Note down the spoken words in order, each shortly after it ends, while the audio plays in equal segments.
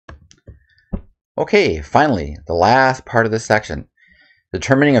Okay, finally, the last part of this section.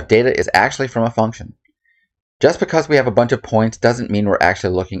 Determining if data is actually from a function. Just because we have a bunch of points doesn't mean we're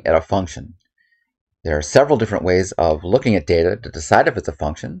actually looking at a function. There are several different ways of looking at data to decide if it's a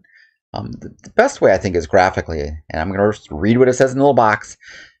function. The best way, I think, is graphically, and I'm going to read what it says in the little box.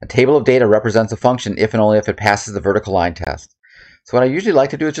 A table of data represents a function if and only if it passes the vertical line test. So what I usually like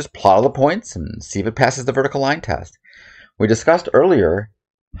to do is just plot all the points and see if it passes the vertical line test. We discussed earlier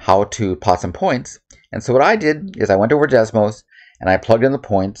how to plot some points, and so what I did is I went over Desmos and I plugged in the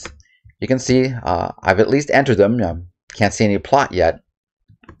points. You can see I've at least entered them. Can't see any plot yet.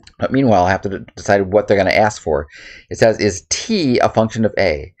 But meanwhile, I have to decide what they're going to ask for. It says, is t a function of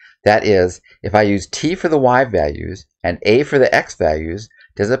a? That is, if I use t for the y values and a for the x values,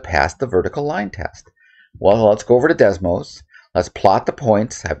 does it pass the vertical line test? Well, let's go over to Desmos. Let's plot the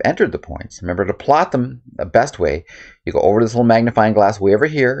points. I've entered the points. Remember to plot them the best way. You go over to this little magnifying glass way over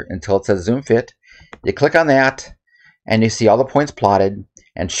here until it says zoom fit. You click on that, and you see all the points plotted.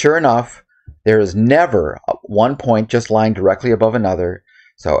 And sure enough, there is never one point just lying directly above another.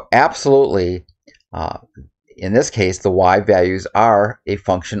 So absolutely, in this case, the y values are a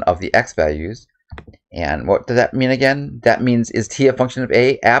function of the x values. And what does that mean again? That means, is t a function of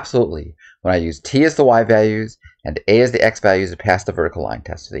a? Absolutely. When I use t as the y values and a as the x values, it passed the vertical line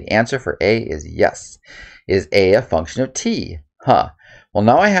test. So the answer for a is yes. Is a function of t? Well,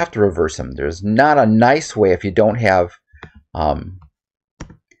 now I have to reverse them. There's not a nice way if you don't have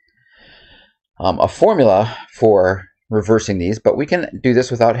a formula for reversing these, but we can do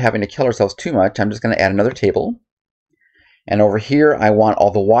this without having to kill ourselves too much. I'm just going to add another table. And over here, I want all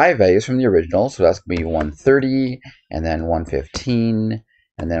the y values from the original. So that's going to be 130, and then 115,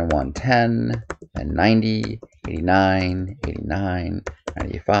 and then 110, and 90, 89, 89,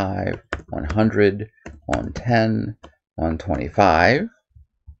 95, 100, 110, 125. I'm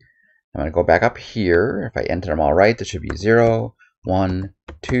going to go back up here. If I enter them all right, this should be 0, 1,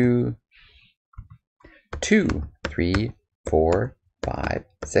 2, 2, 3, 4, 5,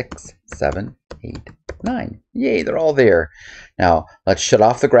 6, 7, 8, 9. Yay, they're all there. Now, let's shut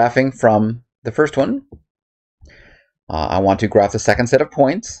off the graphing from the first one. I want to graph the second set of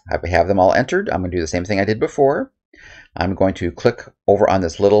points. I have them all entered. I'm going to do the same thing I did before. I'm going to click over on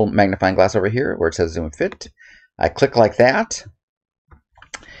this little magnifying glass over here where it says zoom fit. I click like that.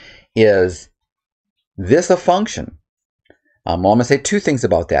 Is this a function? Well, I'm going to say two things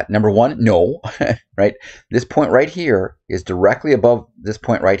about that. Number one, no, right? This point right here is directly above this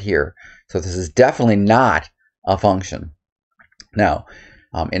point right here. So this is definitely not a function. Now,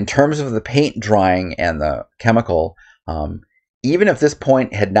 in terms of the paint drying and the chemical, even if this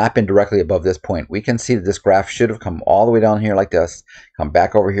point had not been directly above this point, we can see that this graph should have come all the way down here like this, come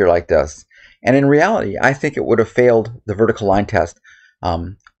back over here like this. And in reality, I think it would have failed the vertical line test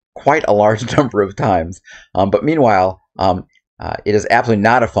quite a large number of times. But meanwhile, it is absolutely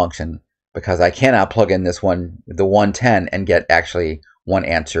not a function because I cannot plug in this one, the 110, and get actually one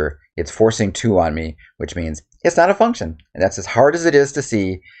answer. It's forcing 2 on me, which means it's not a function. And that's as hard as it is to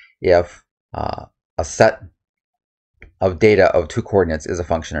see if a set of data of 2 coordinates is a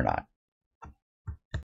function or not.